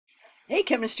Hey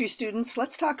chemistry students,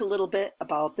 let's talk a little bit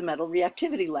about the metal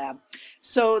reactivity lab.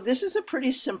 So this is a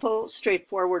pretty simple,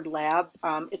 straightforward lab.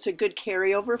 It's a good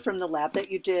carryover from the lab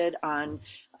that you did on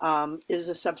is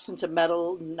a substance a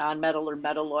metal, non-metal, or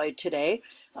metalloid today.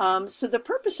 So the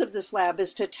purpose of this lab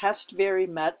is to test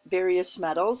various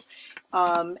metals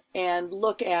and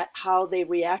look at how they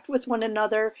react with one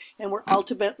another, and we're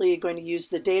ultimately going to use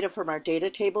the data from our data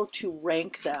table to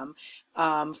rank them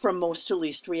from most to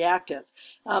least reactive.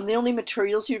 The only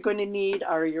materials you're going to need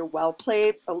are your well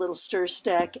plate, a little stir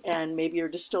stick, and maybe your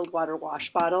distilled water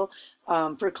wash bottle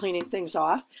for cleaning things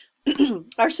off.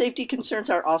 Our safety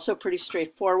concerns are also pretty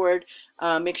straightforward.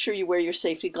 Make sure you wear your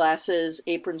safety glasses,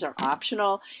 aprons are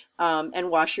optional, and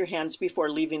wash your hands before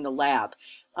leaving the lab.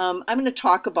 I'm going to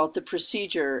talk about the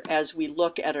procedure as we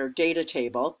look at our data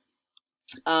table.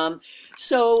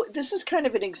 So this is kind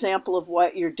of an example of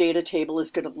what your data table is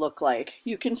going to look like.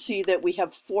 You can see that we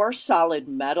have 4 solid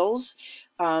metals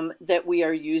that we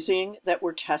are using, that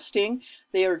we're testing.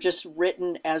 They are just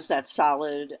written as that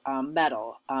solid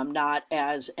metal, not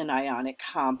as an ionic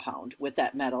compound with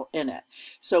that metal in it.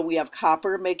 So we have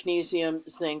copper, magnesium,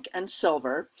 zinc, and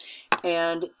silver.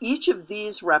 And each of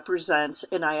these represents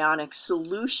an ionic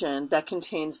solution that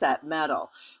contains that metal.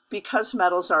 Because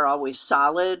metals are always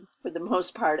solid, for the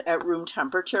most part, at room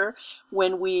temperature,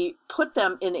 when we put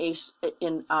them in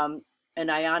an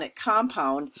ionic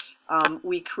compound,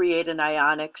 we create an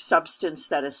ionic substance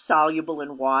that is soluble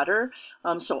in water.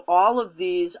 So all of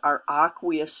these are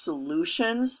aqueous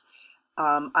solutions,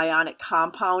 ionic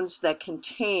compounds that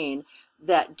contain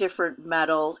that different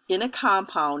metal in a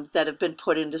compound that have been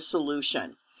put into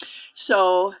solution.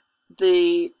 So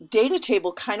the data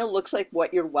table kind of looks like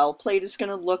what your well plate is going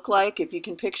to look like, if you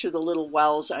can picture the little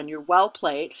wells on your well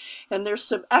plate. And there's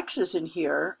some X's in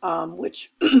here,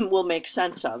 which we'll make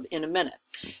sense of in a minute.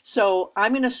 So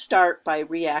I'm going to start by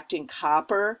reacting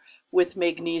copper with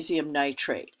magnesium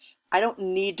nitrate. I don't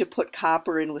need to put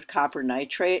copper in with copper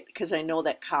nitrate because I know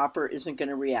that copper isn't going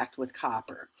to react with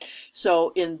copper.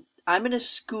 So I'm going to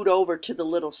scoot over to the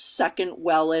little second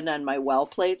well in on my well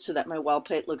plate so that my well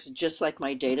plate looks just like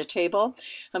my data table.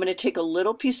 I'm going to take a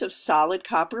little piece of solid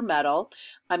copper metal.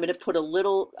 I'm going to put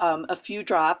a few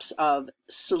drops of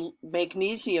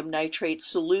magnesium nitrate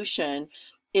solution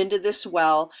into this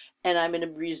well, and I'm going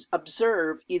to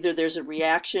observe either there's a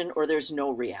reaction or there's no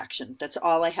reaction. That's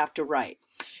all I have to write.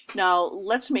 Now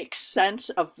let's make sense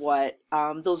of what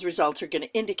those results are going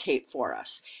to indicate for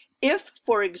us. If,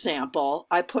 for example,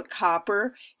 I put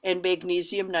copper and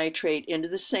magnesium nitrate into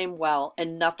the same well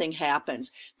and nothing happens,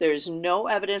 there is no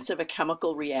evidence of a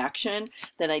chemical reaction,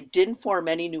 then I didn't form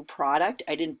any new product,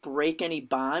 I didn't break any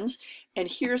bonds, and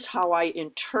here's how I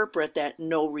interpret that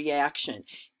no reaction.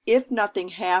 If nothing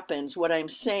happens, what I'm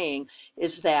saying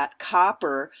is that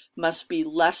copper must be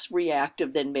less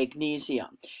reactive than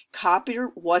magnesium.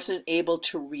 Copper wasn't able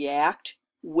to react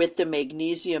with the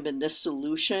magnesium in this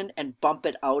solution and bump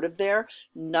it out of there.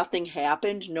 Nothing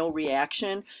happened, no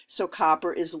reaction, so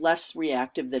copper is less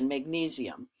reactive than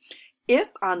magnesium.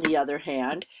 If, on the other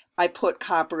hand, I put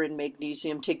copper and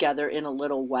magnesium together in a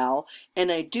little well,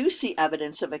 and I do see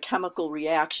evidence of a chemical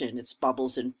reaction, it's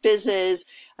bubbles and fizzes,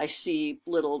 I see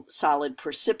little solid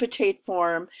precipitate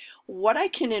form, what I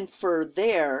can infer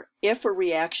there, if a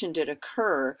reaction did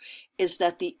occur, is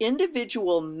that the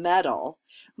individual metal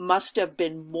must have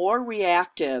been more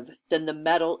reactive than the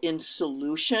metal in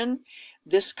solution.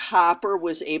 This copper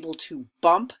was able to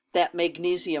bump that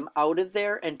magnesium out of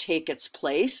there and take its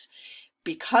place.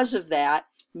 Because of that,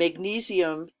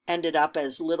 magnesium ended up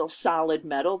as little solid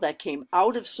metal that came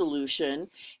out of solution,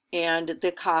 and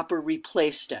the copper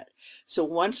replaced it. So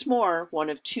once more, one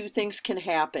of two things can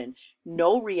happen: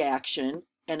 no reaction,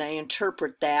 and I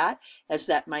interpret that as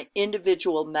that my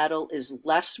individual metal is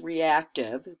less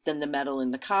reactive than the metal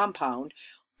in the compound,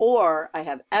 or I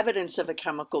have evidence of a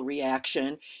chemical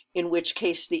reaction, in which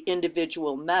case the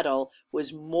individual metal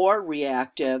was more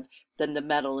reactive than the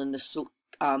metal in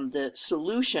the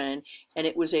solution, and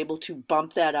it was able to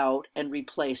bump that out and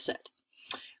replace it.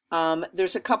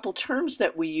 There's a couple terms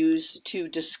that we use to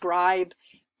describe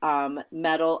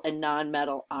metal and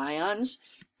nonmetal ions.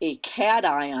 A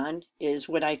cation is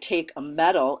when I take a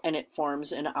metal and it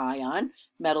forms an ion.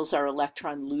 Metals are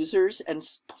electron losers and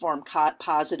form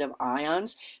positive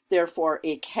ions. Therefore,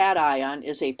 a cation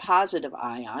is a positive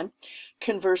ion.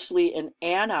 Conversely, an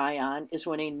anion is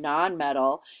when a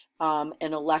nonmetal, an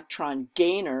electron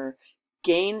gainer,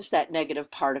 gains that negative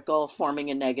particle,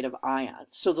 forming a negative ion.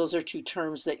 So those are two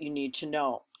terms that you need to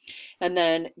know. And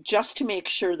then just to make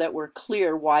sure that we're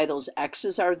clear why those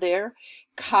X's are there,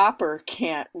 copper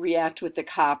can't react with the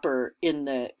copper in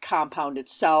the compound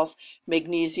itself.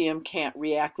 Magnesium can't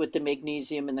react with the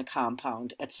magnesium in the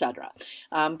compound, etc.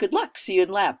 Good luck. See you in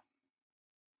lab.